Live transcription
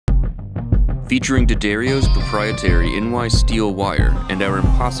Featuring D'Addario's proprietary NY steel wire and our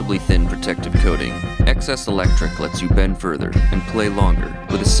impossibly thin protective coating, XS Electric lets you bend further and play longer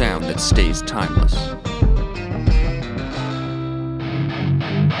with a sound that stays timeless.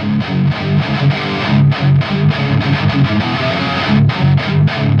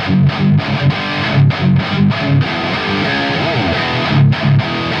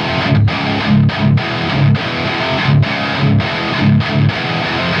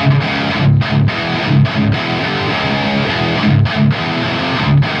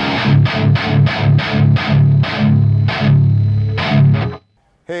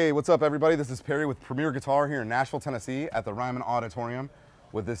 Hey, what's up everybody? This is Perry with Premier Guitar here in Nashville, Tennessee at the Ryman Auditorium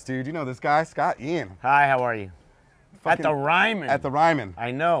with this dude. You know this guy, Scott Ian. Hi, how are you? At the Ryman. At the Ryman.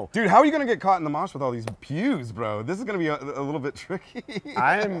 I know. Dude, how are you gonna get caught in the mosh with all these pews, bro? This is gonna be a little bit tricky.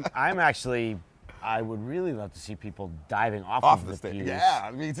 I'm actually, I would really love to see people diving off of the pews. Yeah,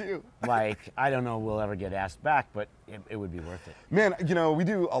 me too. Like, I don't know if we'll ever get asked back, but it would be worth it. Man, you know, we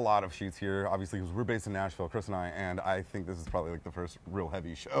do a lot of shoots here, obviously, because we're based in Nashville, Chris and I think this is probably like the first real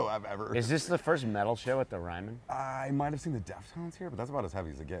heavy show I've ever. Is this the first metal show at the Ryman? I might have seen the Deftones here, but that's about as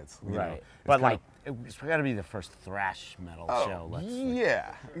heavy as it gets. Right. But like, it's got to be the first thrash metal show.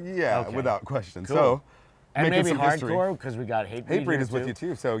 Yeah, okay. Without question. Cool. So, and maybe hardcore, because we got Hatebreed. Hatebreed is with you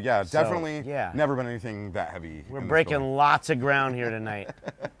too, so yeah, definitely never been anything that heavy. We're breaking lots of ground here tonight.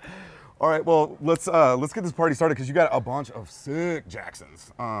 All right, well, let's get this party started, because you got a bunch of sick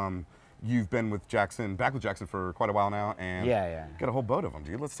Jacksons. You've been with Jackson, back with Jackson for quite a while now, and got a whole boat of them,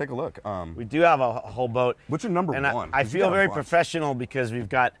 dude. Let's take a look. We do have a whole boat. What's your number one? I feel very professional because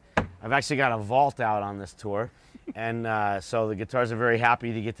I've actually got a vault out on this tour, and so the guitars are very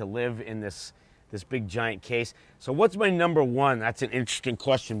happy to get to live in this big giant case. So what's my number one? That's an interesting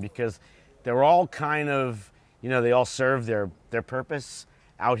question, because they're all kind of, you know, they all serve their purpose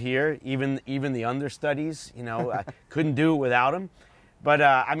out here, even the understudies, you know. I couldn't do it without them. But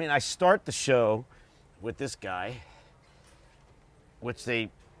I mean, I start the show with this guy, which they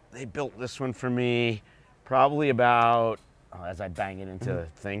built this one for me probably about, as I bang it into the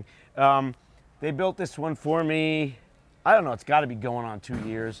thing, they built this one for me, I don't know, it's got to be going on 2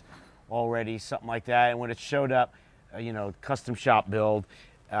 years already, something like that. And when it showed up, you know, custom shop build,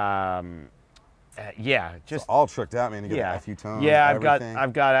 yeah, just it's all tricked out, man. You get the FU tone. Yeah,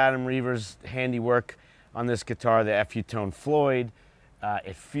 I've got Adam Reaver's handiwork on this guitar, the FU tone Floyd.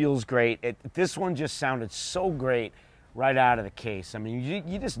 It feels great. This one just sounded so great right out of the case. I mean,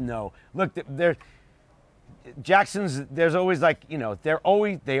 you just know. Look, Jackson's. There's always like, you know,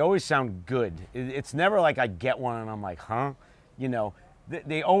 they always sound good. It's never like I get one and I'm like, huh, you know.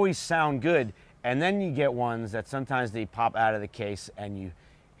 They always sound good, and then you get ones that sometimes they pop out of the case and you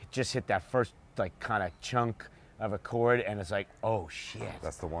just hit that first like kind of chunk of a chord and it's like, oh shit,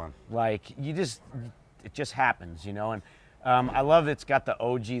 that's the one. Like it just happens, you know. And I love it's got the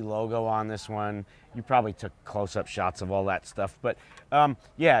OG logo on this one. You probably took close-up shots of all that stuff, but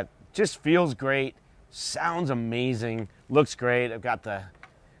yeah, just feels great, sounds amazing, looks great. I've got the,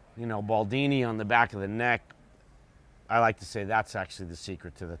 you know, Baldini on the back of the neck. I like to say that's actually the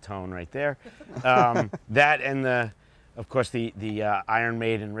secret to the tone right there. That and of course the Iron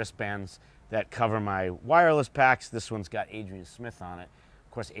Maiden wristbands that cover my wireless packs. This one's got Adrian Smith on it.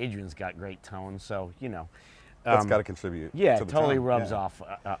 Of course, Adrian's got great tone, so you know. That's got to contribute. Yeah, to the totally tone. rubs off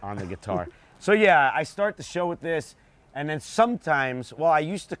on the guitar. So yeah, I start the show with this, and then sometimes, well, I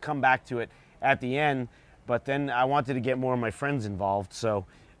used to come back to it at the end, but then I wanted to get more of my friends involved, so.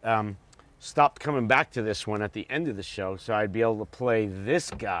 Stopped coming back to this one at the end of the show, so I'd be able to play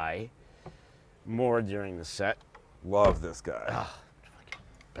this guy more during the set. Love this guy. Oh,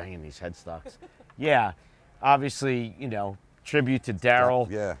 banging these headstocks. Yeah, obviously, you know, tribute to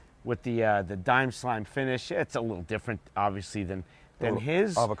Daryl with the dime slime finish. It's a little different, obviously, than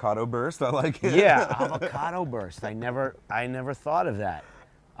his. Avocado burst, I like it. Yeah, avocado burst. I never thought of that.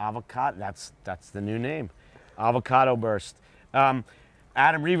 Avocado, that's the new name. Avocado burst.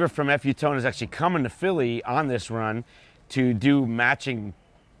 Adam Reaver from FU Tone is actually coming to Philly on this run to do matching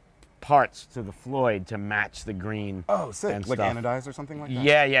parts to the Floyd to match the green. Oh, sick. Like anodized or something like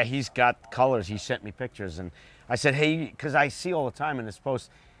that? Yeah, he's got colors. He sent me pictures. And I said, hey, because I see all the time in his posts,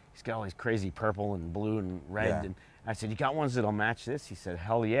 he's got all these crazy purple and blue and red. Yeah. And I said, you got ones that'll match this? He said,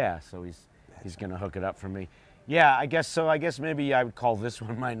 hell yeah. So he's going to hook it up for me. Yeah, I guess so. I guess maybe I would call this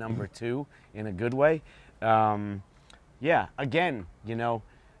one my number two in a good way. Yeah, again, you know,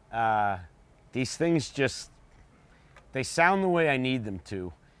 these things just, they sound the way I need them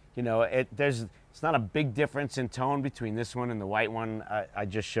to. You know, it's not a big difference in tone between this one and the white one I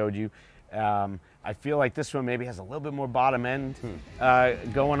just showed you. I feel like this one maybe has a little bit more bottom end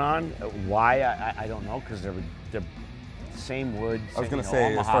going on. Why? I don't know, because they're same wood. I was going to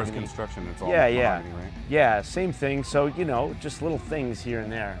say, as far as construction, it's all mahogany, right? Yeah, same thing. So, you know, just little things here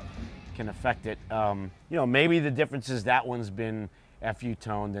and there can affect it. You know, maybe the difference is that one's been FU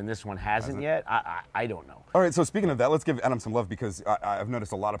toned and this one hasn't yet. I don't know. All right, so speaking of that, let's give Adam some love, because I've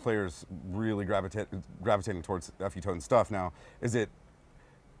noticed a lot of players really gravitating towards FU toned stuff. Now, is the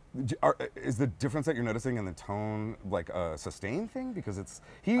difference that you're noticing in the tone like a sustain thing? Because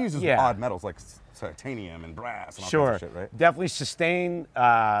he uses odd metals like titanium and brass and all kinds of shit, right? Definitely sustain.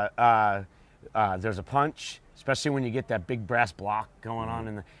 There's a punch, especially when you get that big brass block going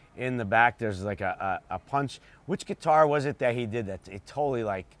on in the back. There's like a punch. Which guitar was it that he did that? It totally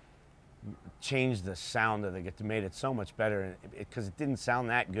like changed the sound of the guitar, made it so much better because it didn't sound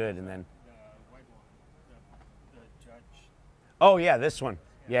that good. And then the white one, the Judge. Oh yeah, this one.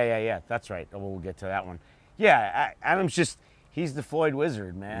 Yeah. That's right. We'll get to that one. Yeah, Adam's he's the Floyd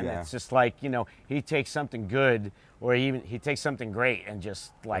Wizard, man. Yeah. It's just like, you know, he takes something good, or he takes something great and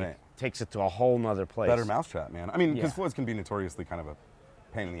just like takes it to a whole nother place. Better mousetrap, man. I mean, because Floyd's can be notoriously kind of a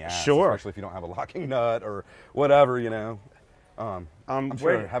pain in the ass, especially if you don't have a locking nut or whatever, you know. I'm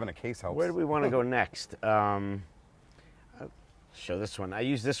sure having a case helps. Where do we want to go next? I'll show this one. I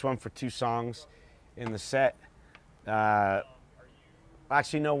use this one for 2 songs in the set.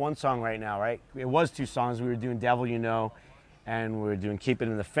 Actually, no, 1 song right now, right? It was 2 songs. We were doing Devil You Know, and we were doing Keep It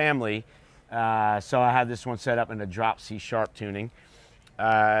in the Family. So I had this one set up in a drop C sharp tuning.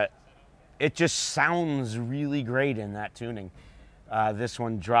 It just sounds really great in that tuning. This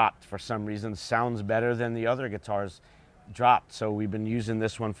one dropped for some reason, sounds better than the other guitars dropped. So we've been using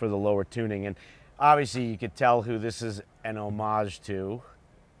this one for the lower tuning. And obviously you could tell who this is an homage to,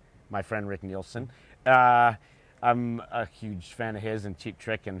 my friend Rick Nielsen. I'm a huge fan of his and Cheap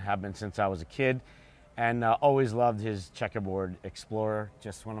Trick, and have been since I was a kid, and always loved his Checkerboard Explorer,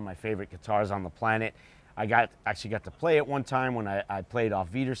 just one of my favorite guitars on the planet. I actually got to play it one time when I played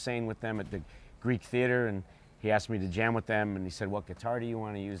off Wiedersehen with them at the Greek Theater, and he asked me to jam with them, and he said, "What guitar do you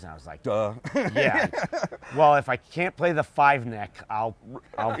want to use?" And I was like, "Duh." Yeah. Well, if I can't play the 5-neck, I'll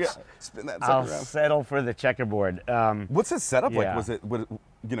spin that I'll around. settle for the Checkerboard. What's his setup like? Was it,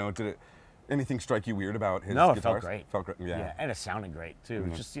 you know, did it? Anything strike you weird about his guitars? No, it felt great. Felt great, yeah. And it sounded great, too.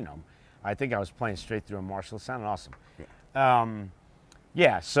 Just, you know, I think I was playing straight through a Marshall. It sounded awesome.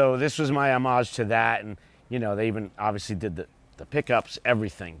 Yeah. So this was my homage to that. And, you know, they even obviously did the pickups,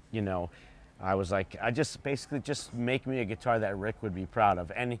 everything, you know. I was like, basically just make me a guitar that Rick would be proud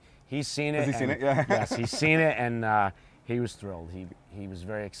of. And he's seen it. Has he seen it? Yeah. Yes, he's seen it, and he was thrilled. He was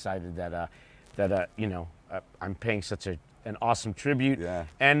very excited that you know, I'm paying such an awesome tribute. Yeah.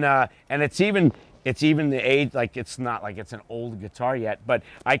 And it's even the age, like it's not like it's an old guitar yet, but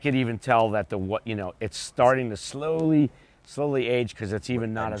I could even tell that you know, it's starting to slowly age, because it's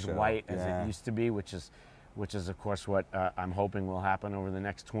even not as white as it used to be, which is of course what I'm hoping will happen over the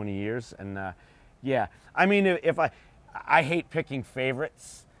next 20 years. And yeah, I mean, if I hate picking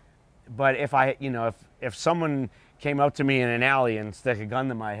favorites, but if someone came up to me in an alley and stuck a gun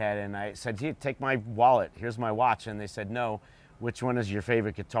to my head and I said, "Here, take my wallet, here's my watch," and they said, "No, which one is your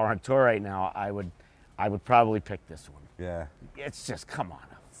favorite guitar on tour right now?" I would probably pick this one. Yeah. It's just, come on,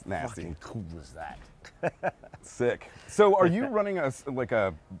 it's nasty. Fucking cool is that? Sick. So are you running a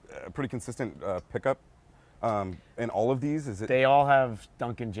pretty consistent pickup in all of these? Is it? They all have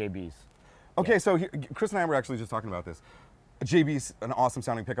Duncan JBs. Okay, so Chris and I were actually just talking about this. A JB's an awesome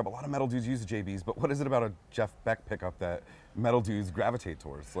sounding pickup. A lot of metal dudes use the JBs, but what is it about a Jeff Beck pickup that metal dudes gravitate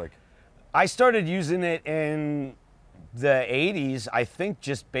towards? Like, I started using it in the 80s, I think,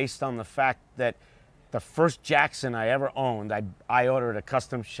 just based on the fact that the first Jackson I ever owned, I ordered a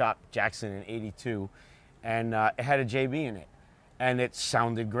custom shop Jackson in '82, and it had a JB in it, and it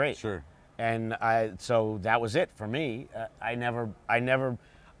sounded great. Sure. And so that was it for me.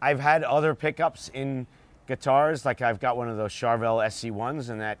 I've had other pickups in guitars, like I've got one of those Charvel SC1s,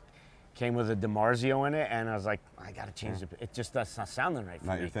 and that came with a DiMarzio in it, and I was like, I gotta change it. It just that's not sounding right for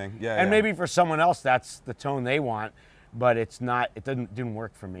me. Not your thing. Yeah. And maybe for someone else that's the tone they want, but it's not. It didn't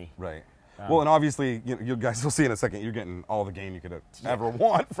work for me. Right. Well, and obviously, you guys will see in a second, you're getting all the gain you could ever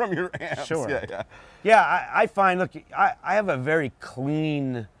want from your amps. Sure. Yeah. Yeah, I find, look, I have a very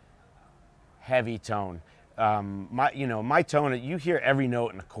clean, heavy tone. My tone, you hear every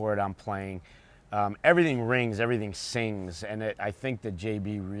note in the chord I'm playing. Everything rings, everything sings, and I think the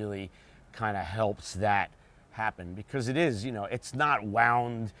JB really kind of helps that happen, because it is, it's not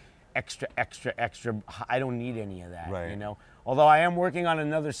wound extra. I don't need any of that, right. Although I am working on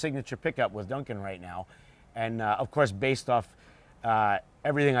another signature pickup with Duncan right now, and of course based off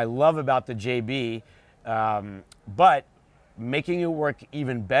everything I love about the JB, but making it work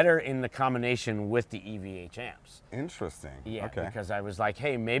even better in the combination with the EVH amps. Interesting. Yeah, okay. because I was like,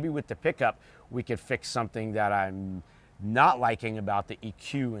 hey, maybe with the pickup, we could fix something that I'm not liking about the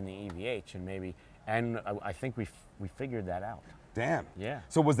EQ and the EVH, and I think we figured that out. Damn. Yeah.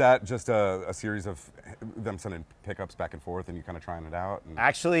 So was that just a series of them sending pickups back and forth and you kind of trying it out? And...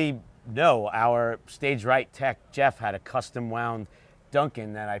 Actually, no. Our stage right tech, Jeff, had a custom wound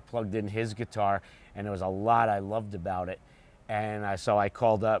Duncan that I plugged in his guitar, and there was a lot I loved about it. And so I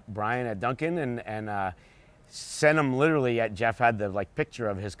called up Brian at Duncan and sent him literally Jeff had the picture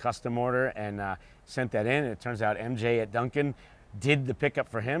of his custom order and sent that in. And it turns out MJ at Duncan did the pickup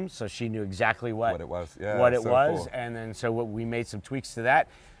for him, so she knew exactly what it was. Yeah, what it so was. Cool. And then so we made some tweaks to that.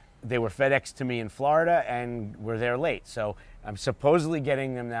 They were FedExed to me in Florida, and we're there late. So I'm supposedly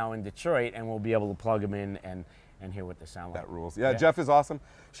getting them now in Detroit, and we'll be able to plug them in and hear what they sound like. That rules. Yeah, Jeff is awesome.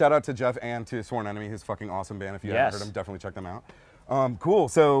 Shout out to Jeff and to Sworn Enemy, his fucking awesome band. If you haven't heard them, definitely check them out. Cool.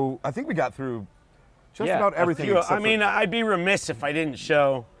 So I think we got through just about everything. I mean, I'd be remiss if I didn't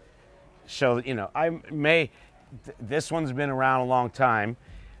show. You know, this one's been around a long time,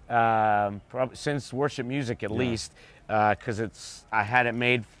 probably since worship music at least, because I had it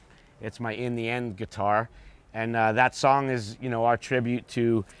made. It's my In the End guitar, and that song is our tribute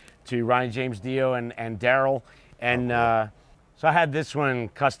to Ronnie James Dio and Daryl, and so I had this one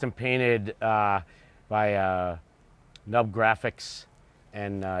custom painted by Nub Graphics,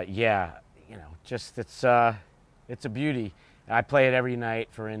 and just it's a beauty. I play it every night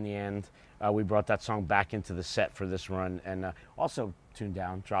for In the End. We brought that song back into the set for this run, and also tuned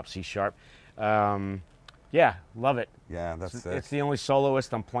down, drop C sharp. Yeah, love it. Yeah, that's sick. It's the only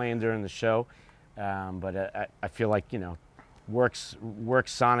soloist I'm playing during the show, but I feel like works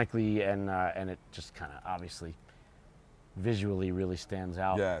sonically, and it just kind of obviously visually really stands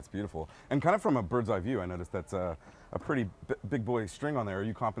out. Yeah, it's beautiful. And kind of from a bird's eye view, I noticed that's a pretty big boy string on there. Are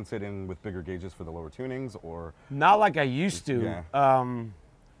you compensating with bigger gauges for the lower tunings, or? Not like I used to. Yeah.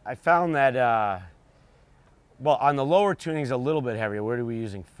 I found that, well, on the lower tunings a little bit heavier. What are we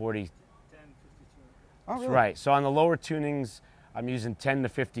using? 40? 10, 52. Oh, really? Right. So on the lower tunings, I'm using 10 to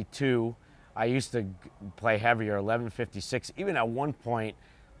 52. I used to play heavier, 11 to 56. Even at one point,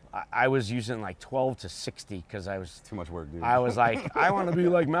 I was using like 12 to 60 because I was too much work, dude. I was like, I want to be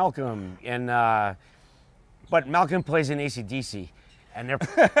like Malcolm, and but Malcolm plays in AC/DC, and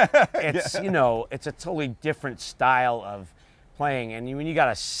it's it's a totally different style of playing. And when you got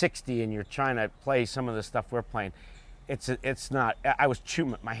a 60 and you're trying to play some of the stuff we're playing, it's not. I was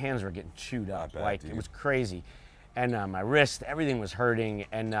chewing. My hands were getting chewed up. It was crazy, and my wrist, everything was hurting.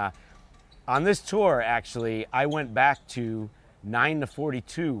 And on this tour, actually, I went back to 9 to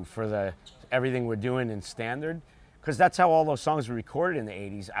 42 for everything we're doing in standard, because that's how all those songs were recorded in the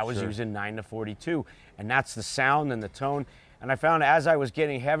 80s. I was using 9 to 42, and that's the sound and the tone. And I found as I was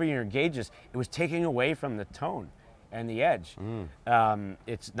getting heavier gauges, it was taking away from the tone and the edge.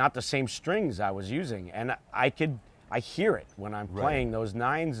 It's not the same strings I was using, and I hear it when I'm playing those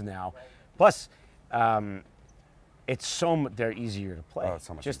nines now. Plus, it's they're easier to play. Oh,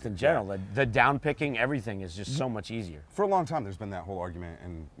 so much just easier. in general, the down picking, everything is just so much easier. For a long time, there's been that whole argument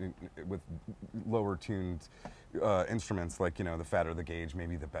with lower tuned instruments, like the fatter the gauge,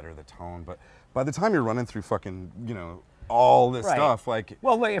 maybe the better the tone. But by the time you're running through fucking all this stuff,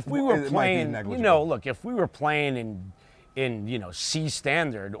 well, if we were playing, look, if we were playing in C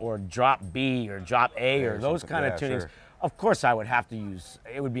standard or drop B or drop A or those kind of tunings. Of course, I would have to use.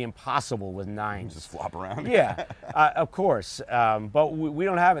 It would be impossible with nines. Just flop around. Yeah, of course. But we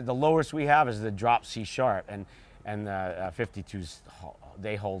don't have it. The lowest we have is the drop C sharp, and the 52s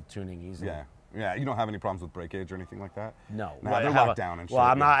they hold tuning easily. Yeah. You don't have any problems with break gauge or anything like that. No. They're locked down and shit.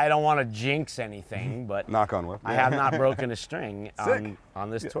 Well, I don't want to jinx anything, but knock on wood. I have not broken a string on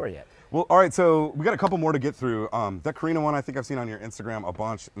this tour yet. Well, all right, so we got a couple more to get through. That Carina one I think I've seen on your Instagram a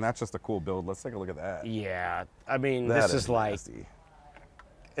bunch, and that's just a cool build. Let's take a look at that. Yeah, I mean, this is like,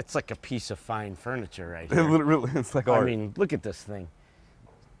 it's like a piece of fine furniture right here. Literally, it's like art. I mean, look at this thing.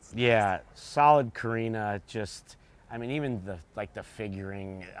 Yeah, solid Carina, just, I mean, even the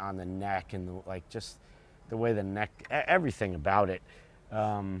figuring on the neck and just the way the neck, everything about it.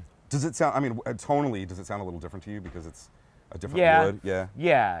 Does it sound, I mean, tonally, does it sound a little different to you because it's a different wood?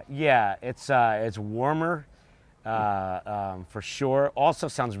 Yeah. It's warmer, for sure. Also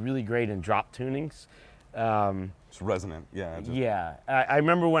sounds really great in drop tunings. It's resonant, yeah. I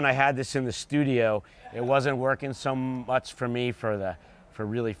remember when I had this in the studio, it wasn't working so much for me for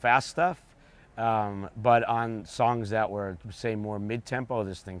really fast stuff. But on songs that were, say, more mid-tempo,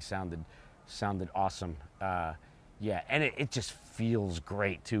 this thing sounded awesome. Yeah, and it just feels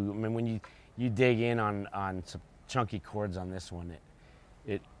great too. I mean, when you dig in on some chunky chords on this one,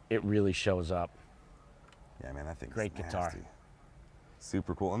 it really shows up. Yeah, man, that thing's great nasty. guitar.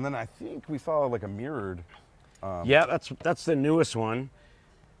 Super cool. And then I think we saw like a mirrored. Yeah, that's the newest one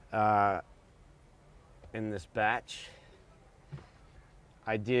in this batch.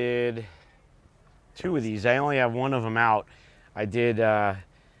 I did 2 of these. I only have one of them out. I did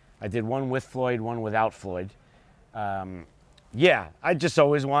one with Floyd, one without Floyd. Yeah, I just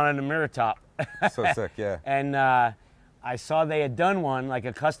always wanted a mirror top. So sick, yeah. And I saw they had done one, like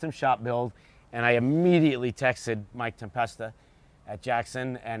a custom shop build, and I immediately texted Mike Tempesta at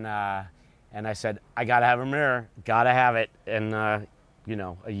Jackson, and I said, I gotta have a mirror, gotta have it. And you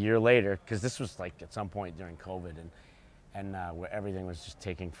know, a year later, because this was like at some point during COVID, and where everything was just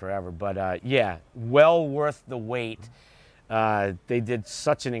taking forever. But yeah, well worth the wait. They did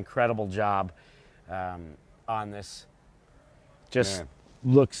such an incredible job on this. Just Man.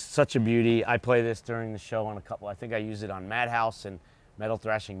 Looks such a beauty. I play this during the show on a couple. I think I use it on Madhouse and Metal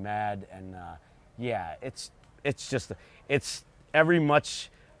Thrashing Mad, and yeah, it's every much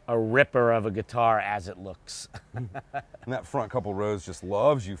a ripper of a guitar as it looks. And that front couple rows just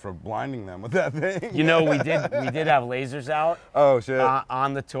loves you for blinding them with that thing. You know, we did have lasers out. Oh shit.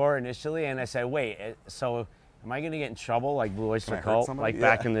 On the tour initially, and I said, wait, so am I gonna get in trouble like Blue Oyster Cult, like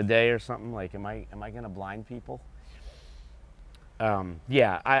back in the day or something? Like, am I gonna blind people?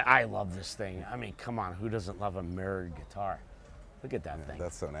 Yeah, I love this thing. I mean, come on, who doesn't love a mirrored guitar? Look at that thing.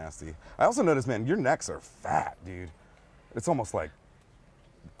 That's so nasty. I also noticed, man, your necks are fat, dude. It's almost like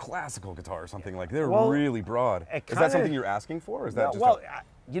classical guitar or something. Like they're really broad. Is that something you're asking for? Or is that just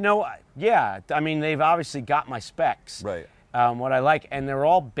you know, yeah. I mean, they've obviously got my specs. Right. What I like, and they're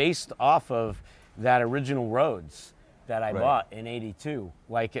all based off of that original Rhodes that I bought in '82.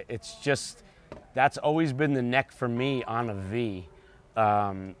 Like it's just, that's always been the neck for me on a V.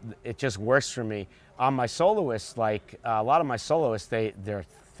 It just works for me. On my soloists, like a lot of my soloists, they're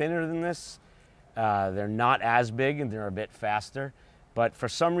thinner than this. They're not as big and they're a bit faster. But for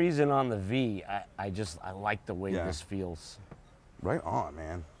some reason on the V, I like the way this feels. Right on,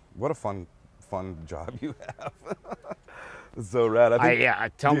 man. What a fun job you have. It's so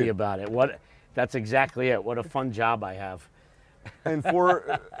rad. Tell me about it. That's exactly it. What a fun job I have. And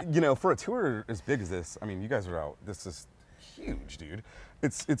for, you know, for a tour as big as this, I mean, you guys are out. This is huge, dude.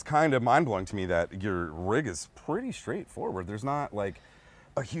 It's kind of mind-blowing to me that your rig is pretty straightforward. There's not like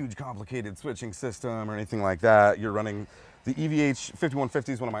a huge complicated switching system or anything like that. You're running the EVH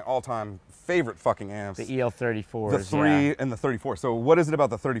 5150 is one of my all-time favorite fucking amps. The EL34s, the 3 and the 34. So what is it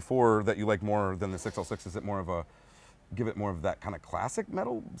about the 34 that you like more than the 6L6? Is it more of a, give it more of that kind of classic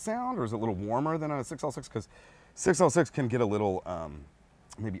metal sound, or is it a little warmer than a 6L6? Because 6L6 can get a little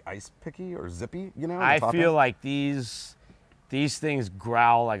maybe ice picky or zippy, you know? I feel like these things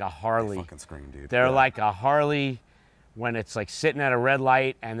growl like a Harley. They fucking scream, dude. They're like a Harley when it's like sitting at a red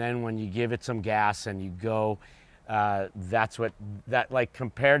light, and then when you give it some gas and you go, that's what, that like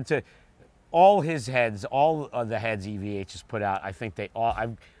compared to all his heads, all of the heads EVH has put out, I think they all,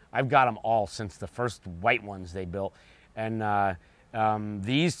 I've got them all since the first white ones they built. And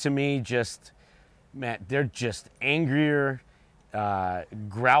these to me just, man, they're just angrier,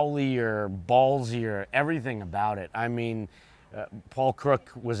 growlier, ballsier, everything about it. I mean, Paul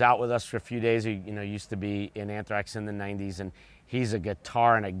Crook was out with us for a few days. He, you know, used to be in Anthrax in the 90s, and he's a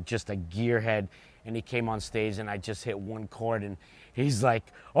guitar and just a gearhead. And he came on stage, and I just hit one chord, and he's like,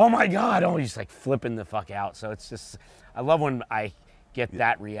 "Oh my God!" Oh, he's like flipping the fuck out. So it's just, I love when I get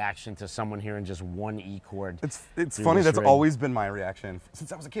that reaction to someone hearing just one E chord. It's funny. That's always been my reaction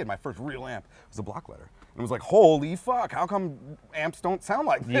since I was a kid. My first real amp was a block letter. And it was like, holy fuck! How come amps don't sound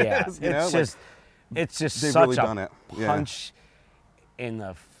like this? Yeah, it's just such really a punch in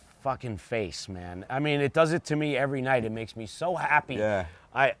the fucking face, man. I mean, it does it to me every night. It makes me so happy. Yeah.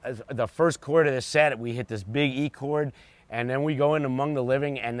 The first chord of the set, we hit this big E chord, and then we go in Among the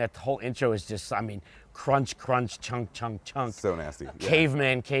Living, and that whole intro is just, I mean, crunch, crunch, chunk, chunk, chunk. So nasty.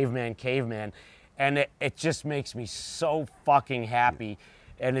 Caveman, caveman, caveman. And it just makes me so fucking happy.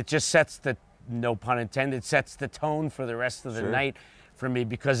 And it just sets the, no pun intended, sets the tone for the rest of the night for me,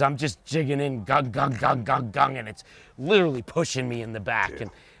 because I'm just jigging in gung, gung, gung, gung, gung, and it's literally pushing me in the back. Dude.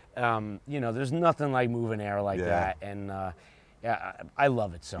 And, you know, there's nothing like moving air like that. And, yeah, I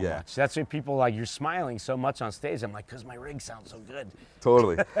love it so much. That's why people like, you're smiling so much on stage. I'm like, because my rig sounds so good.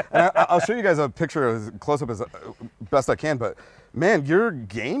 Totally. And I'll show you guys a picture as close up as best I can, but man, your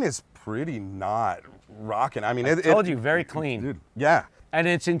gain is pretty not rocking. I mean, I told you, very clean. Dude, yeah. And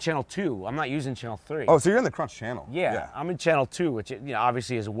it's in channel 2. I'm not using channel 3. Oh, so you're in the crunch channel. Yeah, I'm in channel 2, which, you know,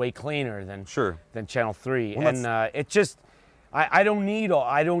 obviously is way cleaner than channel 3. Well, and it just, I don't need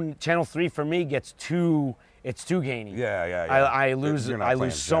channel 3 for me gets too, it's too gainy. Yeah. I lose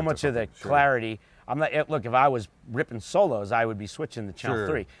so much of the clarity. I'm not, look, if I was ripping solos, I would be switching to channel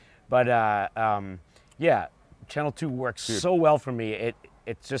 3. But yeah, channel 2 works so well for me.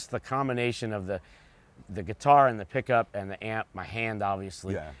 It's just the combination of the guitar and the pickup and the amp, my hand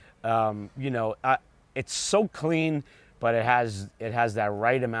obviously. Yeah. You know, it's so clean, but it has that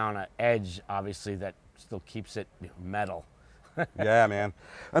right amount of edge, obviously, that still keeps it metal. Yeah, man.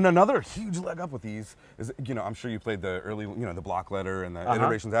 And another huge leg up with these is, you know, I'm sure you played the early, you know, the block letter and the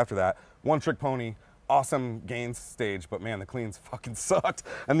iterations after that. One Trick Pony, awesome gains stage, but man, the cleans fucking sucked.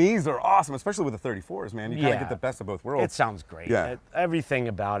 And these are awesome, especially with the 34s, man. You kind of get the best of both worlds. It sounds great. Yeah. Everything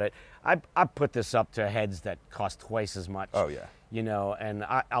about it. I put this up to heads that cost twice as much. Oh, yeah. You know, and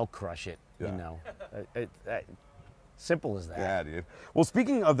I'll crush it, you know. Simple as that. Yeah, dude. Well,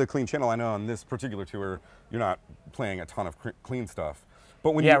 speaking of the clean channel, I know on this particular tour, you're not playing a ton of clean stuff.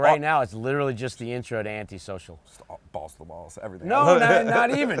 But when right now it's literally just the intro to Antisocial. Just balls to the balls, everything. No,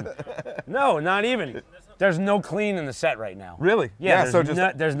 not even. No, not even. There's no clean in the set right now. Really? Yeah,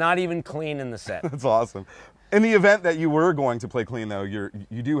 there's not even clean in the set. That's awesome. In the event that you were going to play clean, though, you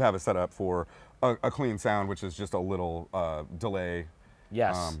do have a setup for a clean sound, which is just a little delay.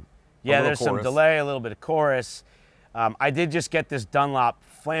 Yes. Yeah, there's some delay, a little bit of chorus. I did just get this Dunlop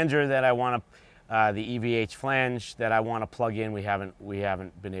flanger that I want to, the EVH flange that I want to plug in. We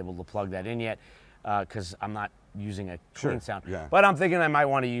haven't been able to plug that in yet because I'm not using a clean sound. Yeah. But I'm thinking I might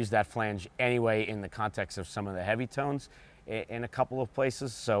want to use that flange anyway in the context of some of the heavy tones in a couple of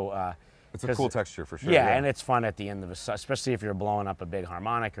places. So it's a cool texture for sure. Yeah, and it's fun at the end of a, especially if you're blowing up a big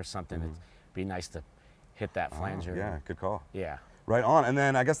harmonic or something. It'd be nice to hit that flanger. Yeah, good call. Yeah. Right on. And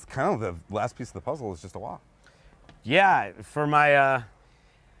then I guess kind of the last piece of the puzzle is just a wah. Yeah, for my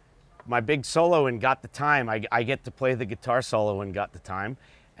my big solo in Got the Time, I get to play the guitar solo in Got the Time.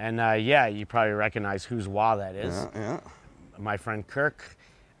 And yeah, you probably recognize whose wah that is. Yeah. My friend Kirk.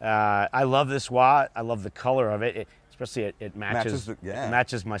 I love this wah. I love the color of it. Especially it matches it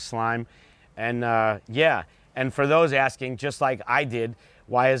matches my slime. And yeah, and for those asking, just like I did,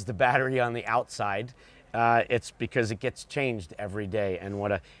 why is the battery on the outside? It's because it gets changed every day, and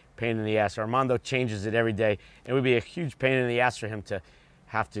what a pain in the ass. Armando changes it every day. It would be a huge pain in the ass for him to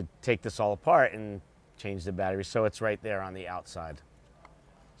have to take this all apart and change the battery. So it's right there on the outside.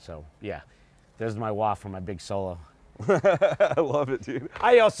 So yeah, there's my wah for my big solo. I love it, dude.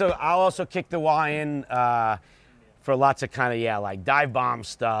 I'll also kick the wah in for lots of kind of like dive bomb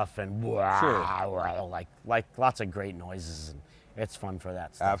stuff and like lots of great noises, and it's fun for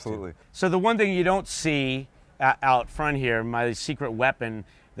that stuff. Absolutely. Too. So the one thing you don't see out front here, my secret weapon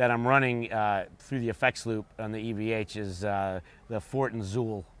that I'm running through the effects loop on the EVH is the Fort and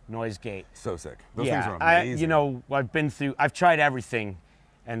Zool noise gate. So sick. Those things are amazing. You know, I've tried everything,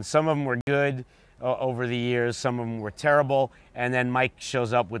 and some of them were good over the years, some of them were terrible, and then Mike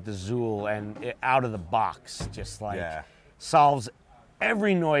shows up with the Zool and out of the box, just like solves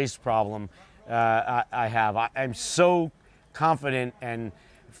every noise problem I have. I'm so confident and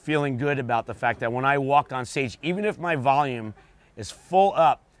feeling good about the fact that when I walk on stage, even if my volume is full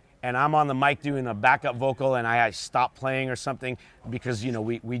up and I'm on the mic doing a backup vocal and I stop playing or something because, you know,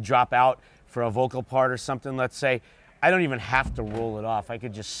 we drop out for a vocal part or something, let's say, I don't even have to roll it off. I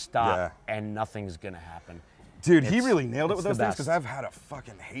could just stop and nothing's gonna happen. Dude, he really nailed it with those things because I've had a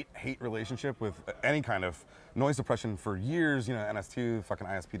fucking hate relationship with any kind of noise suppression for years. You know, NS2, fucking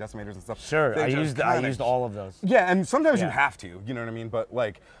ISP decimators and stuff. Sure, I used all of those. Yeah, and sometimes you have to. You know what I mean? But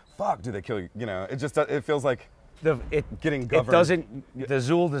like, fuck, do they kill you? You know, it feels like getting governed. It doesn't. The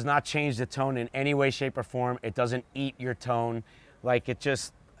Zool does not change the tone in any way, shape, or form. It doesn't eat your tone. Like it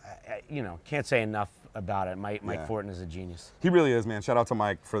just, you know, can't say enough about it. Mike Fortin is a genius. He really is, man. Shout out to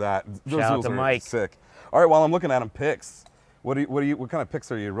Mike for that. Those Shout out Zools to are Mike. Sick. All right, while I'm looking at him, picks. What kind of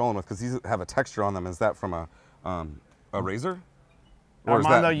picks are you rolling with? Because these have a texture on them. Is that from a razor? Or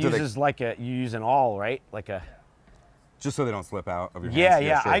Armando uses you use an awl, right? Like a. Just so they don't slip out of your hands.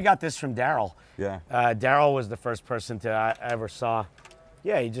 Yeah. Sure. I got this from Daryl. Yeah. Daryl was the first person I ever saw.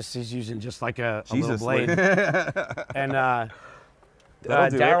 Yeah, he's using just like a little blade. And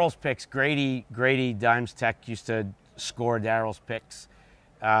Daryl's picks, Grady Dimes Tech used to score Daryl's picks,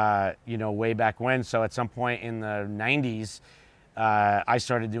 you know, way back when. So at some point in the 90s, I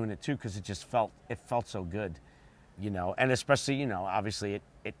started doing it too because it felt so good, you know, and especially, you know, obviously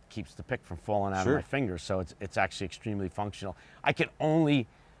it keeps the pick from falling out of my fingers. So it's actually extremely functional. I can only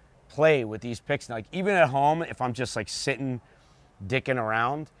play with these picks. Like even at home, if I'm just like sitting, dicking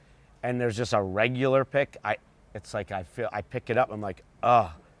around and there's just a regular pick, I pick it up. I'm like,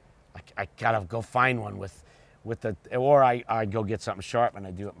 oh, I gotta go find one with or I go get something sharp and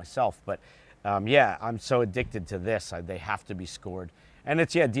I do it myself. But yeah, I'm so addicted to this. They have to be scored. And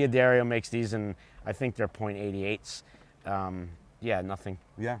it's, yeah, D'Addario makes these, and I think they're .88s. Yeah, nothing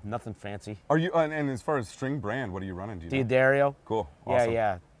fancy. Are you, and as far as string brand, what are you running? Do you know? D'Addario. Cool. Awesome.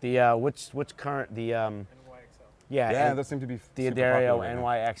 Yeah, yeah. which current, NYXL. Yeah, those seem to be D'Addario right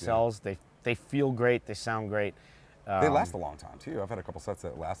NYXLs. Yeah. They feel great. They sound great. They last a long time too. I've had a couple sets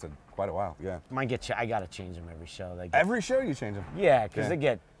that lasted quite a while. Yeah. I gotta change them every show. Every show you change them. Yeah, because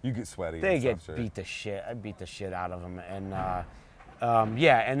you get sweaty. They and get stuff, beat to shit. I beat the shit out of them, and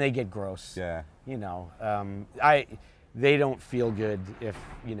yeah, and they get gross. Yeah. You know, they don't feel good if,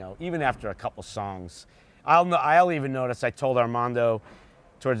 you know, even after a couple songs. I'll even notice. I told Armando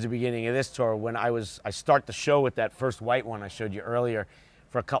towards the beginning of this tour when I start the show with that first white one I showed you earlier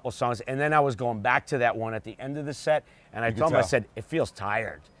for a couple songs, and then I was going back to that one at the end of the set, and I told him, I said, it feels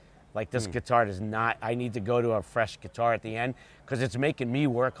tired. Like this guitar does not, I need to go to a fresh guitar at the end because it's making me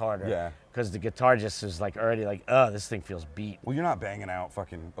work harder. Yeah. Because the guitar just is like already like, oh, this thing feels beat. Well, you're not banging out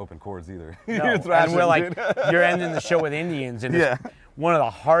fucking open chords either. No. You're thrashing, and we're like, dude. you're ending the show with Indians, and it's one of the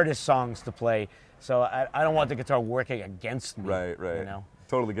hardest songs to play. So I don't want the guitar working against me. Right. You know?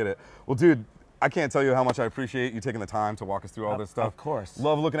 Totally get it. Well, dude, I can't tell you how much I appreciate you taking the time to walk us through all this stuff. Of course.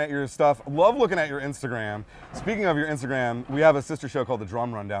 Love looking at your stuff. Love looking at your Instagram. Speaking of your Instagram, we have a sister show called The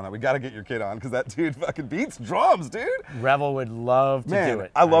Drum Rundown that we got to get your kid on because that dude fucking beats drums, dude. Revel would love to do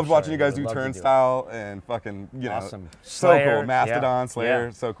it. I loved watching you guys do Turnstile and fucking, you know. Awesome. So Slayer, cool. Mastodon, Slayer,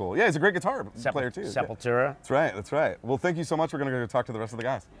 yeah. so cool. Yeah, he's a great guitar player too. Sepultura. That's right. Well, thank you so much. We're going to go talk to the rest of the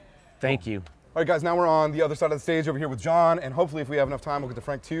guys. Thank you. All right, guys, now we're on the other side of the stage over here with John, and hopefully if we have enough time, we'll get to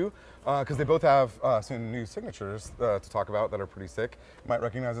Frank too, because they both have some new signatures to talk about that are pretty sick. You might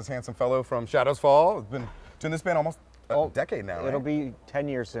recognize this handsome fellow from Shadows Fall. He's been doing this band almost a decade now, right? It'll be 10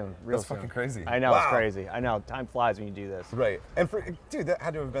 years soon, That's fucking crazy. I know, Wow. It's crazy. I know, time flies when you do this. Right, and dude, that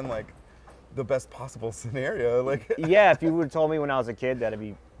had to have been like the best possible scenario. Like, yeah, if you would have told me when I was a kid that I'd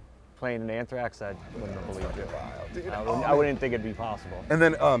be playing in Anthrax, I wouldn't have believed it. Dude, I wouldn't think it'd be possible. And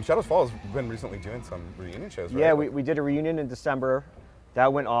then Shadows Fall has been recently doing some reunion shows, right? Yeah, we did a reunion in December.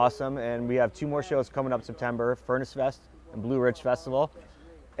 That went awesome, and we have 2 more shows coming up September, Furnace Fest and Blue Ridge Festival.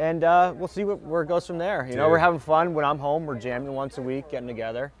 And we'll see where it goes from there. You know, we're having fun. When I'm home, we're jamming once a week, getting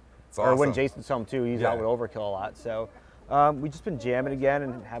together. It's awesome. Or when Jason's home too, he's out with Overkill a lot. So we've just been jamming again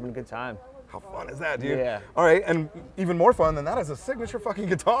and having a good time. How fun is that, dude? Yeah. All right, and even more fun than that is a signature fucking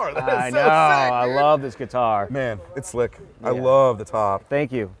guitar. That is I so know. sick, I dude. love this guitar. Man, it's slick. Yeah. I love the top.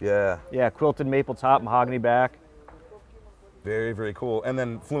 Thank you. Yeah. Yeah, quilted maple top, mahogany back. Very, very cool. And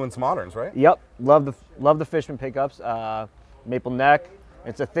then Fluence Moderns, right? Yep. Love the Fishman pickups. Maple neck.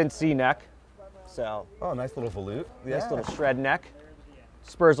 It's a thin C neck. So. Oh, nice little volute. Yeah. Nice little shred neck.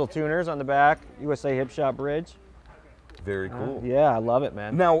 Spursel tuners on the back. USA Hip Shot bridge. Very cool. Yeah, I love it,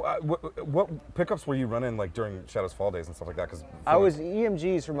 man. Now, what pickups were you running like during Shadows Fall days and stuff like that? Because I was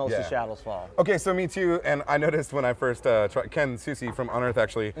EMGs for most of Shadows Fall. Okay, so me too. And I noticed when I first tried, Ken Susi from Unearth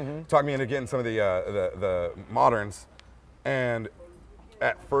actually talked me into getting some of the moderns, and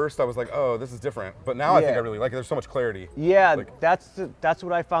at first I was like, oh, this is different. But now I think I really like it. There's so much clarity. Yeah, like, that's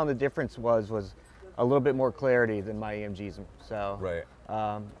what I found the difference was a little bit more clarity than my EMGs. So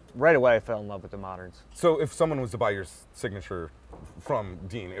right away I fell in love with the moderns. So if someone was to buy your signature from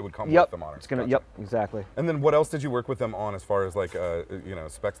Dean, it would come with the moderns. It's gonna. Yep, exactly. And then what else did you work with them on as far as like you know,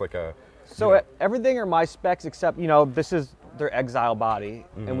 specs like a? So everything are my specs except, you know, this is their Exile body,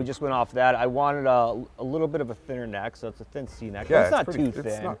 and we just went off that. I wanted a little bit of a thinner neck, so it's a thin C neck. Yeah, it's not too thin.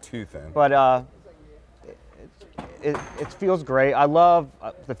 It's not too thin. But it feels great. I love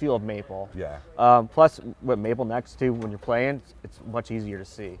the feel of maple. Yeah. Plus, with maple necks too, when you're playing, it's much easier to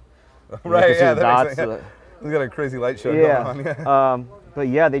see. Right. Yeah. That makes sense. We got a crazy light show going on. Yeah. But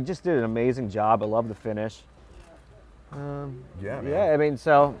yeah, they just did an amazing job. I love the finish. Yeah. Man. Yeah. I mean,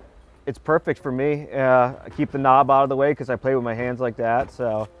 so it's perfect for me. I keep the knob out of the way because I play with my hands like that.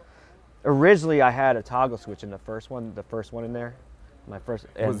 So originally I had a toggle switch in the first one in there.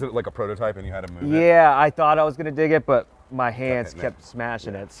 Was it like a prototype and you had to move it? Yeah, I thought I was gonna dig it, but my hands kept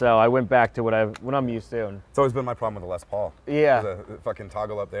smashing it. So I went back to what I'm used to. And it's always been my problem with the Les Paul. Yeah. There's a fucking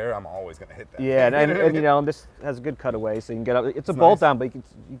toggle up there, I'm always gonna hit that. Yeah, and you know, this has a good cutaway, so you can get up. It's a bolt down, but you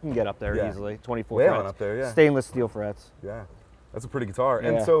can get up there easily. 24 Way frets. on up there, yeah. Stainless steel frets. Yeah. That's a pretty guitar. Yeah.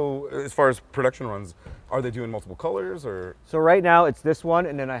 And so as far as production runs, are they doing multiple colors or? So right now it's this one,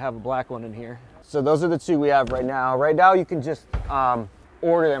 and then I have a black one in here. So those are the 2 we have right now. Right now you can just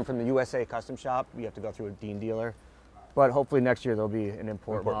order them from the USA Custom Shop. You have to go through a Dean dealer. But hopefully next year there'll be an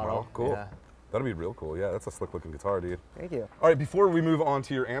import model. Cool. Yeah. That'll be real cool. Yeah, that's a slick looking guitar, dude. Thank you. All right, before we move on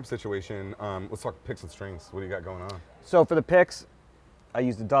to your amp situation, let's talk picks and strings. What do you got going on? So for the picks, I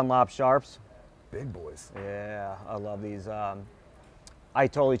use the Dunlop Sharps. Big boys. Yeah, I love these. I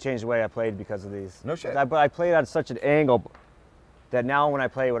totally changed the way I played because of these. No shit. But I played at such an angle that now when I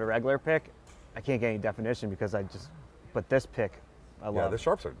play with a regular pick, I can't get any definition because but this pick, I love. Yeah, the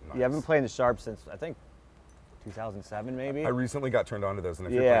Sharps are nice. Yeah, I've been playing the Sharps since, I think, 2007 maybe. I recently got turned on to those, and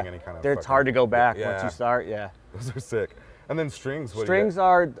if you're playing any kind of it's hard to go back once you start, Those are sick. And then strings, what Strings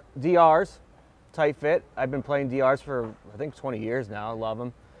are DRs, tight fit. I've been playing DRs for, I think, 20 years now. I love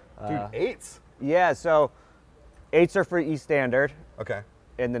them. Dude, 8s? Yeah, so 8s are for E standard. Okay.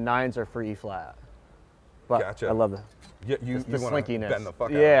 And the 9s are for E flat. But gotcha. I love You the want to slinkiness. bend the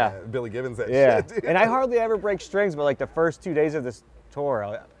fuck out of it. Billy Gibbons that shit, dude. And I hardly ever break strings, but like the first 2 days of this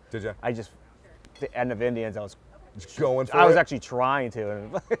tour, Did you? The end of Indians, I was going for I was it? actually trying to.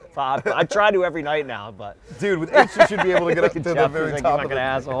 And I try to every night now, but. Dude, with 8s you should be able to get up to the Jeff, very like, top you're of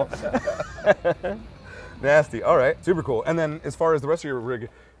like an asshole. Nasty. All right, super cool. And then as far as the rest of your rig,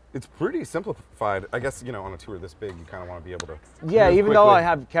 it's pretty simplified. I guess, on a tour this big, you kind of want to be able to Yeah, move even though quickly. I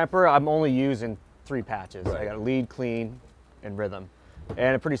have Kemper, I'm only using 3 patches. Right. I got lead, clean, and rhythm.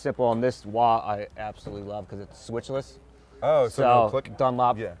 And it's pretty simple. On this wah, I absolutely love because it's switchless. Oh, so no click?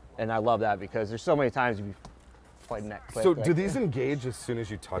 Dunlop. Yeah. And I love that because there's so many times you fighting that click. So like, do these engage as soon as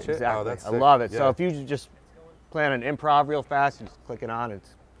you touch it? Exactly. Oh, that's I sick. love it. Yeah. So if you just play on an improv real fast, you just click it on,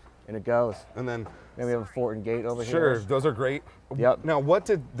 and it goes. And then we have a Fortin gate over here. Sure, those are great. Yep. Now, what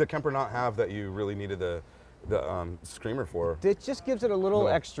did the Kemper not have that you really needed the screamer for? It just gives it a little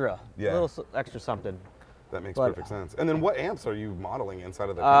extra. Yeah. A little extra something. That makes perfect sense. And then what amps are you modeling inside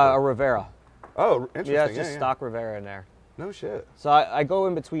of the A Kemper? Rivera. Oh, interesting. Yeah, it's just stock Rivera in there. No shit. So I go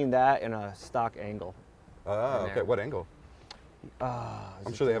in between that and a stock angle. Oh, okay. What angle?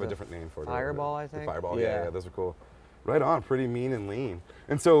 I'm sure they have a different name for it. Fireball, I think. The Fireball, yeah, those are cool. Right on, pretty mean and lean.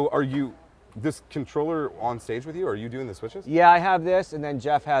 And so are you, this controller on stage with you, or are you doing the switches? Yeah, I have this, and then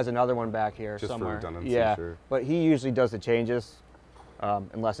Jeff has another one back here Just somewhere. for redundancy, yeah, sure. but he usually does the changes,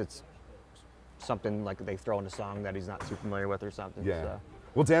 unless it's something like they throw in a song that he's not too familiar with or something. Yeah. So.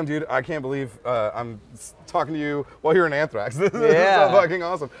 Well, damn, dude, I can't believe I'm talking to you while you're in Anthrax. This is so fucking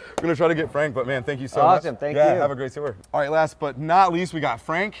awesome. We're going to try to get Frank, but man, thank you so much. Awesome, thank you. Yeah, have a great tour. All right, last but not least, we got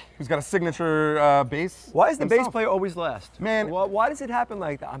Frank, who's got a signature bass. Why is the himself. bass player always last? Man. Why does it happen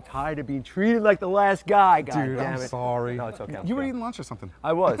like that? I'm tired of being treated like the last guy, God Dude, damn I'm it. sorry. No, it's okay. You were eating lunch or something.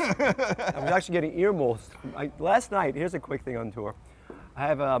 I was. I was actually getting ear moles. Last night, here's a quick thing on tour.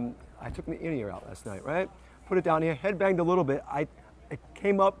 I took the in-ear out last night, right? Put it down here, head banged a little bit. It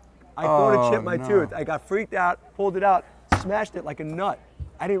came up, I thought it chipped my tooth. I got freaked out, pulled it out, smashed it like a nut.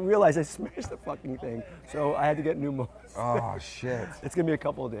 I didn't realize I smashed the fucking thing, so I had to get new molds. Oh, shit. It's gonna be a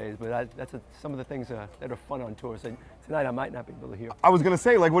couple of days, but that's some of the things that are fun on tour. So tonight I might not be able to hear. I was going to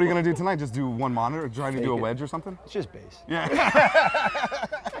say, like, what are you going to do tonight? Just do one monitor, try to do a wedge or something? It's just bass. Yeah.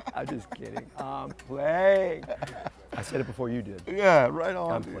 I'm just kidding. I'm playing. I said it before you did. Yeah, right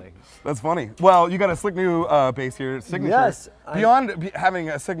on. I'm playing. That's funny. Well, you got a slick new bass here, signature. Yes. Beyond having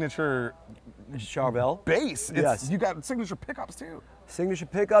a signature Charvel. bass, Yes. You got signature pickups too. Signature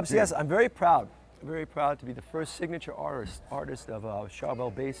pickups, yes. I'm very proud. Very proud to be the first signature artist of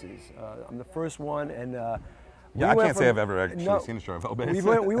Charvel basses. I'm the first one, and I can't say I've ever actually seen a Charvel bass.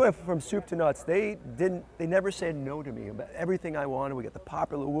 We went from soup to nuts. They never said no to me about everything I wanted. We got the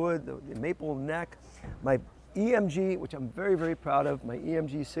popular wood, the maple neck, my EMG, which I'm very, very proud of, my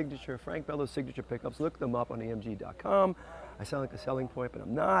EMG signature, Frank Bello signature pickups. Look them up on EMG.com. I sound like a selling point, but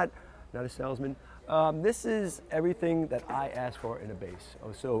I'm not a salesman. This is everything that I ask for in a bass.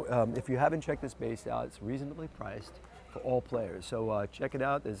 So if you haven't checked this bass out, it's reasonably priced for all players. So check it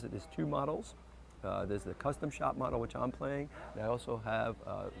out. There's 2 models. There's the custom shop model, which I'm playing. And I also have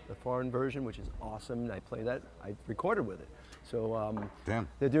the foreign version, which is awesome. And I play that. I recorded with it. So Damn.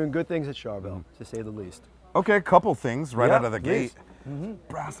 They're doing good things at Charvel, to say the least. Okay, couple things right out of the please. gate.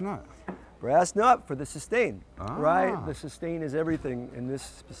 Brass nut. Brass nut for the sustain, right? The sustain is everything in this,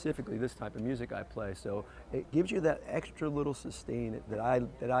 specifically this type of music I play. So it gives you that extra little sustain that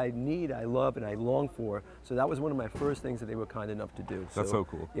I need, I love, and I long for. So that was one of my first things that they were kind enough to do. That's so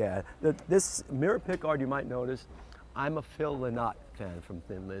cool. Yeah, this mirror pickguard, you might notice, I'm a Phil Lynott fan from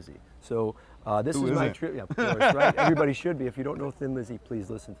Thin Lizzy. So this is my trip. Yeah, of course, right? Everybody should be. If you don't know Thin Lizzy, please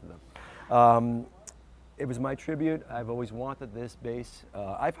listen to them. It was my tribute. I've always wanted this bass.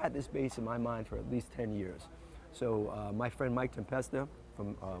 I've had this bass in my mind for at least 10 years. So my friend Mike Tempesta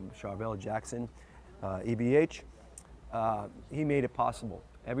from Charvel Jackson, EBH, he made it possible.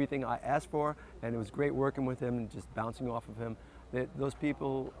 Everything I asked for, and it was great working with him and just bouncing off of him. those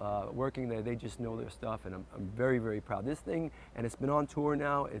people working there, they just know their stuff, and I'm very, very proud. This thing, and it's been on tour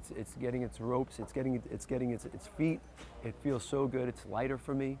now. It's getting its ropes. It's getting its feet. It feels so good. It's lighter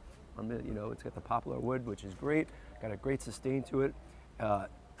for me. You know, it's got the poplar wood, which is great. Got a great sustain to it.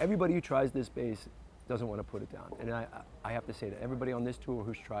 Everybody who tries this bass doesn't want to put it down, and I have to say that everybody on this tour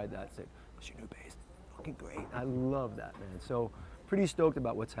who's tried that said, "What's your new bass? Fucking great." I love that, man. So. Pretty stoked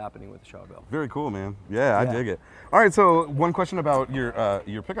about what's happening with the Charvel. Very cool, man. Yeah, I dig it. All right, so one question about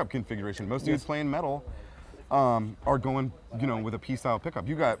your pickup configuration. Most dudes playing metal are going, you know, with a P-style pickup.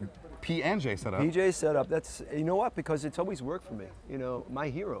 You got P and J set up. PJ set up. That's, you know what? Because it's always worked for me. You know, my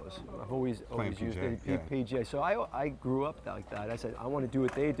heroes. I've always used PJ. So I grew up like that. I said I want to do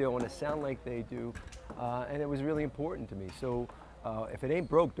what they do. I want to sound like they do, and it was really important to me. So if it ain't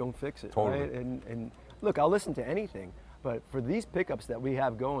broke, don't fix it. Totally. Right? And look, I'll listen to anything. But for these pickups that we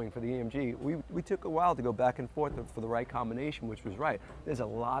have going for the EMG, we took a while to go back and forth for the right combination, which was right. There's a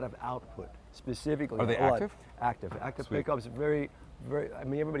lot of output, specifically. Are they active? Active pickups, very, very, I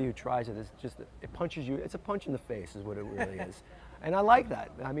mean, everybody who tries it, it punches you, it's a punch in the face is what it really is. And I like that.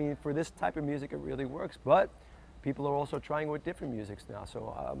 I mean, for this type of music, it really works. But people are also trying with different musics now.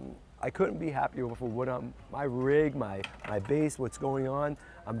 So I couldn't be happier with what my rig, my bass, what's going on.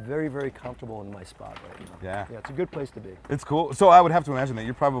 I'm very, very comfortable in my spot right now. Yeah. Yeah, it's a good place to be. It's cool. So I would have to imagine that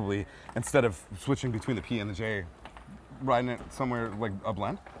you're probably, instead of switching between the P and the J, riding it somewhere like a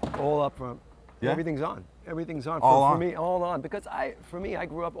blend? All up front. Yeah. Everything's on. Everything's on. All on. For me, all on. Because for me, I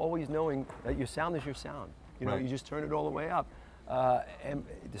grew up always knowing that your sound is your sound. You know, Right. you just turn it all the way up. And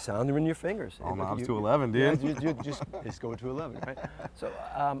the sound are in your fingers. All knobs to 11, dude. Yeah, just go to 11, right? So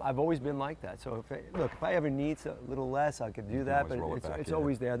I've always been like that. So if I ever need a little less, I could do that. But it's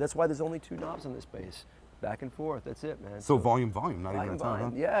always there. That's why there's only 2 knobs on this bass, back and forth. That's it, man. So volume, not even a tone,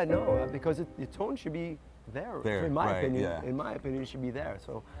 huh? Yeah, no, because the tone should be there. In my opinion, yeah. in my opinion, it should be there.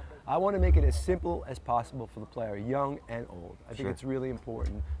 So I want to make it as simple as possible for the player, young and old. I think it's really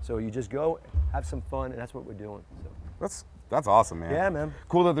important. So you just go, have some fun, and that's what we're doing. So. That's awesome, man. Yeah, man.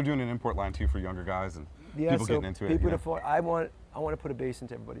 Cool that they're doing an import line too for younger guys and people getting into it. I want to put a bass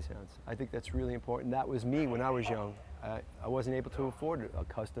into everybody's hands. I think that's really important. That was me when I was young. I wasn't able to afford a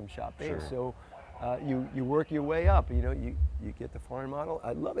custom shop bass, so you work your way up. You know, you get the foreign model.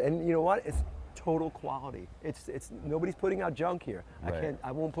 I love it, and you know what? It's total quality. It's nobody's putting out junk here. Right.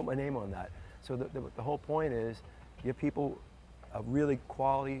 I won't put my name on that. So the whole point is, give people a really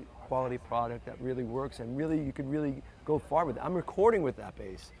quality product that really works, and really you could really go far with it. I'm recording with that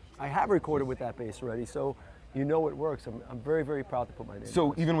bass. I have recorded with that bass already, so you know it works. I'm very, very proud to put my name on it.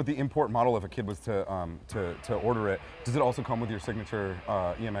 So even with the import model, if a kid was to order it, does it also come with your signature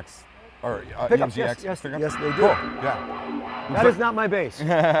EMX or Pickups, EMGX yes, pickups? yes, they do. Cool. Yeah. That is not my bass.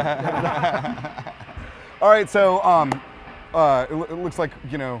 All right, so it looks like,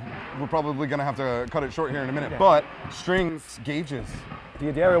 you know, we're probably gonna have to cut it short here in a minute, but strings, gauges.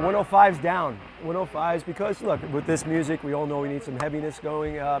 The Adaria 105's down. 105's because, look, with this music, we all know we need some heaviness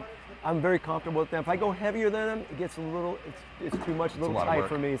going. I'm very comfortable with them. If I go heavier than them, it gets a little, it's too much, a little tight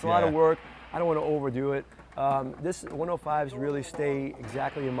for me. It's a lot of work. I don't want to overdo it. This 105's really stay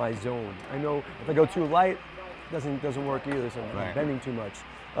exactly in my zone. I know if I go too light, it doesn't work either, so I'm bending too much.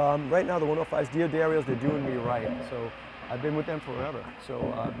 Right now, the 105's, the Adarias, they're doing me right. So I've been with them forever.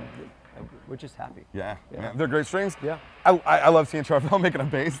 So we're just happy. Yeah. They're great strings. Yeah. I love seeing Charvel making a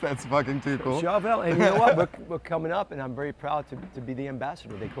bass. That's fucking too cool. Charvel, and you know what? We're coming up, and I'm very proud to be the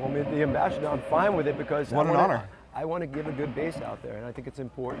ambassador. They call me the ambassador. I'm fine with it because what an honor. I want to give a good bass out there, and I think it's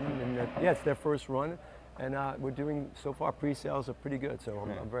important. And yeah, it's their first run, and we're doing so far. Pre-sales are pretty good, so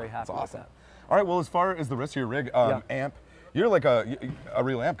I'm very happy with that. All right. Well, as far as the rest of your rig, amp. You're like a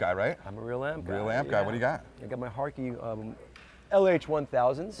real amp guy, right? I'm a real amp guy. Real amp guy. What do you got? I got my Harkey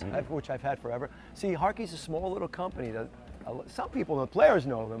LH1000s, which I've had forever. See, Harkey's a small little company that some people, the players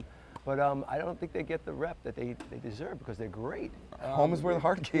know them, but I don't think they get the rep that they deserve because they're great. Home is where the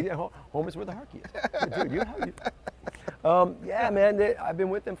Harkey is. Yeah, home is where the Harkey is. Dude, yeah, man, I've been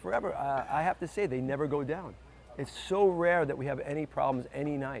with them forever. I have to say, they never go down. It's so rare that we have any problems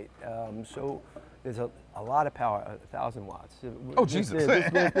any night. So there's a lot of power, 1,000 watts. Oh, Jesus.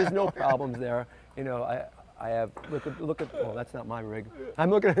 There's no problems there. You know, I have, look at, well, that's not my rig. I'm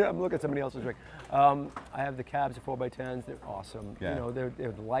looking at somebody else's rig. I have the cabs, the 4x10s, they're awesome. Yeah. You know,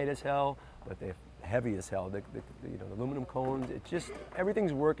 they're light as hell, but they're heavy as hell. The aluminum cones, it's just,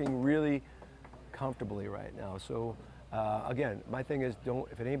 everything's working really comfortably right now. So again, my thing is,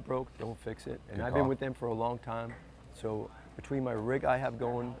 if it ain't broke, don't fix it. And I've been with them for a long time. So between my rig I have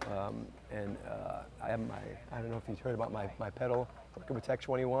going and I have I don't know if you've heard about my pedal. working with Tech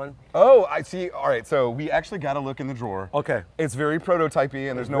 21. Oh, I see. All right, so we actually got to look in the drawer. Okay. It's very prototypey,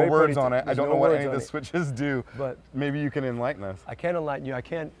 and there's no words on it. I don't know what any of the switches do, but maybe you can enlighten us. I can't enlighten you. I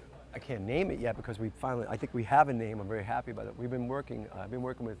can't name it yet because I think we have a name. I'm very happy about it. I've been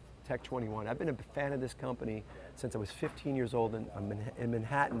working with Tech 21. I've been a fan of this company since I was 15 years old in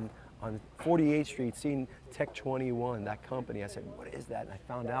Manhattan on 48th Street, seeing Tech 21, that company. I said, what is that? And I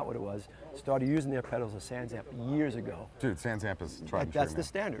found out what it was. Started using their pedals as SansAmp years ago. Dude, SansAmp is tried and true, That's the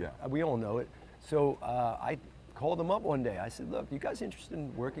standard. Yeah. We all know it. So I called them up one day. I said, look, you guys interested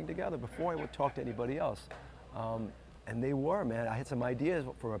in working together before I would talk to anybody else? And they were, man. I had some ideas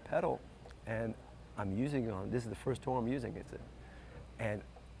for a pedal, and I'm using it on, this is the first tour I'm using it. And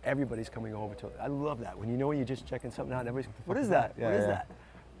everybody's coming over to it. I love that. When you're just checking something out, and everybody's, what is that? What is that?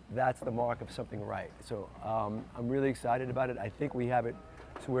 That's the mark of something right. So I'm really excited about it. I think we have it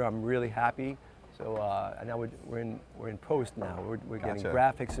to where I'm really happy. So and now we're in post now. We're getting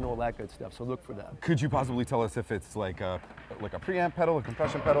graphics and all that good stuff. So look for that. Could you possibly tell us if it's like a preamp pedal, a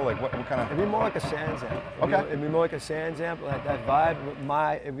compression pedal, like what kind of? It'd be more like a SansAmp. It'd be more like a SansAmp, like that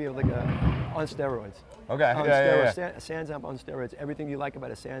vibe. It'd be like on steroids. Okay. On steroids. SansAmp on steroids. Everything you like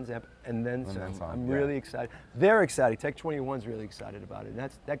about a SansAmp, and then some. I'm really excited. They're excited. Tech 21's really excited about it. And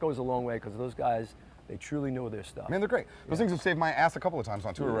that goes a long way because those guys, they truly know their stuff. Man, they're great. Those things have saved my ass a couple of times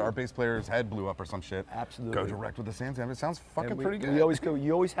on tour where our bass player's head blew up or some shit. Absolutely. Go direct with the SansAmp. It sounds fucking pretty good.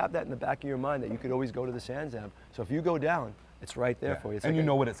 You always have that in the back of your mind that you could always go to the SansAmp. So if you go down, it's right there for you. It's and you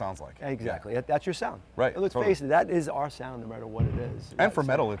know what it sounds like. Exactly. That's your sound. Right. Let's face it, that is our sound no matter what it is. And for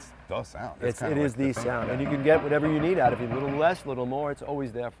metal, it's the sound. It is the sound. And you can get whatever you need out of it. A little less, a little more, it's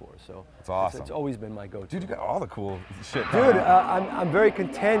always there for us. So it's awesome. It's always been my go-to. Dude, you got all the cool shit. Dude, I'm very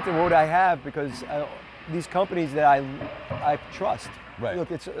content in what I have because these companies that I trust. Right.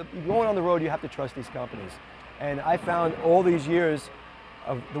 Look, it's going on the road, you have to trust these companies. And I found all these years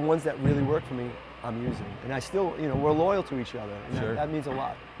of the ones that really work for me, I'm using. And I still, we're loyal to each other. And that means a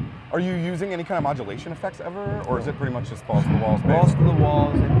lot. Are you using any kind of modulation effects ever? Or is it pretty much just balls to the walls? Balls to the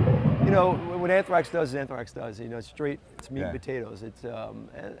walls. And, what Anthrax does, Anthrax does. It's straight, it's meat and potatoes. It's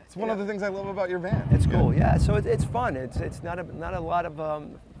one of the things I love about your band. It's cool, yeah. So it's fun. It's not a lot of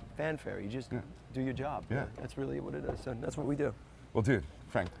fanfare. You just do your job. Yeah. That's really what it is. And that's what we do. Well, dude,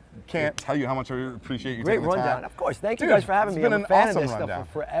 Frank, can't tell you how much I appreciate you taking the time. Great rundown. Of course. Thank you guys for having me. I'm a fan of this stuff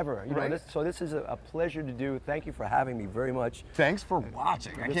for forever. Right. This is a pleasure to do. Thank you for having me very much. Thanks for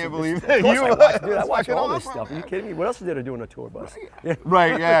watching. I can't believe that you watched. Dude, I watch all this stuff. Are you kidding me? What else did I do on a tour bus?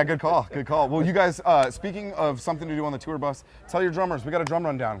 Right, yeah, good call, good call. Well, you guys, speaking of something to do on the tour bus, tell your drummers, we got a drum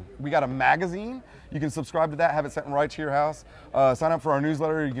rundown. We got a magazine. You can subscribe to that, have it sent right to your house. Sign up for our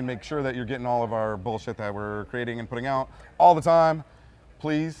newsletter. You can make sure that you're getting all of our bullshit that we're creating and putting out all the time.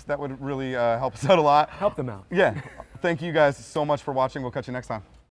 Please, that would really help us out a lot. Help them out. Yeah. Thank you guys so much for watching. We'll catch you next time.